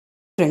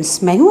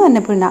Friends, मैं हूं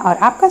अन्नपूर्णा और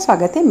आपका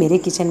स्वागत है मेरे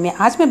किचन में।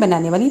 आज मैं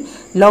बनाने वाली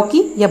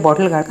लौकी या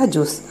बॉटल गार्ड का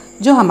जूस,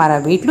 जो हमारा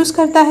वेट लूज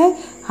करता है,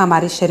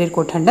 हमारे शरीर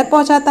को ठंडक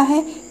पहुंचाता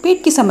है,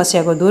 पेट की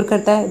समस्या को दूर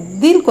करता है,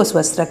 दिल को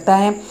स्वस्थ रखता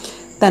है,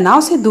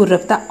 तनाव से दूर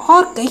रखता है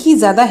और कई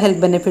ज़्यादा हेल्थ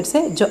बेनिफिट्स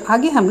है जो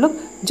आगे हम लोग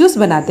जूस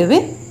बनाते हुए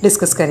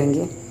डिस्कस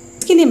करेंगे।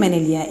 इसके लिए मैंने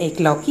लिया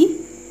एक लौकी,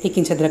 1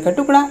 इंच अदरक का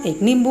टुकड़ा,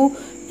 एक नींबू,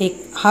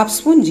 एक हाफ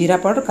स्पून जीरा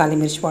पाउडर, काली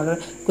मिर्च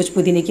पाउडर, कुछ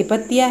पुदीने की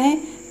पत्तियाँ हैं,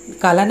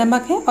 काला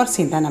नमक है और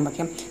सेंधा नमक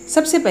है।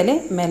 सबसे पहले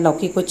मैं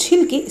लौकी को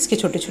छील के इसके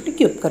छोटे छोटे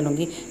क्यूब कर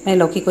लूँगी। मैंने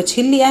लौकी को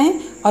छील लिया है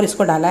और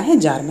इसको डाला है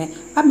जार में।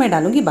 अब मैं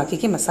डालूँगी बाकी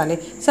के मसाले।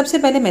 सबसे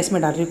पहले मैं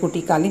इसमें डाल रही हूँ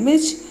कुटी काली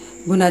मिर्च,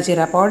 भुना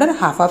जीरा पाउडर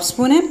हाफ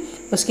स्पून है।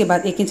 उसके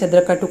बाद 1 इंच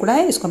अदरक का टुकड़ा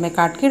है, इसको मैं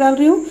काट के डाल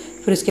रही हूँ।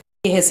 फिर उसके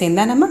बाद ये है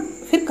सेंधा नमक,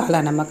 फिर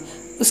काला नमक।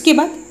 उसके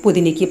बाद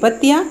पुदीने की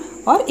पत्तियाँ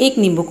और एक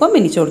नींबू को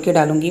मैं निचोड़ के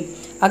डालूँगी।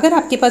 अगर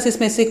आपके पास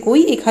इसमें से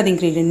कोई एक आध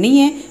इंग्रेडिएंट नहीं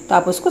है तो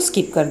आप उसको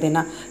स्किप कर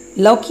देना।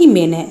 लौकी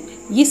मेन है,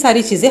 ये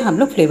सारी चीज़ें हम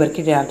लोग फ्लेवर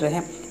के डाल रहे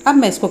हैं। अब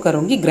मैं इसको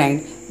करूँगी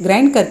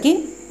ग्राइंड करके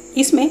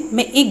इसमें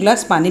मैं 1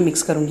 गिलास पानी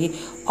मिक्स करूँगी।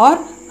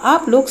 और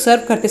आप लोग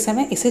सर्व करते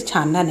समय इसे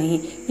छानना नहीं,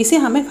 इसे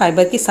हमें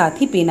फाइबर के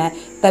साथ ही पीना है,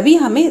 तभी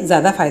हमें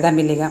ज़्यादा फ़ायदा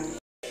मिलेगा।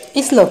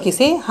 इस लौकी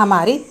से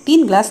हमारे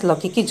 3 गिलास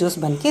लौकी की जूस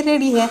बन के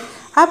रेडी है।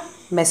 अब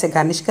मैं इसे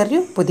गार्निश कर रही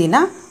हूँ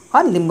पुदीना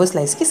और नींबू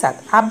स्लाइस के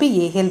साथ। आप भी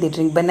ये हेल्दी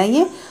ड्रिंक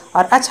बनाइए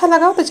और अच्छा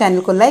लगा हो तो चैनल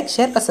को लाइक,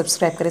 शेयर और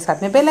सब्सक्राइब करें,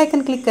 साथ में बेल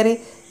आइकन क्लिक करें।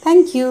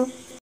 Thank you.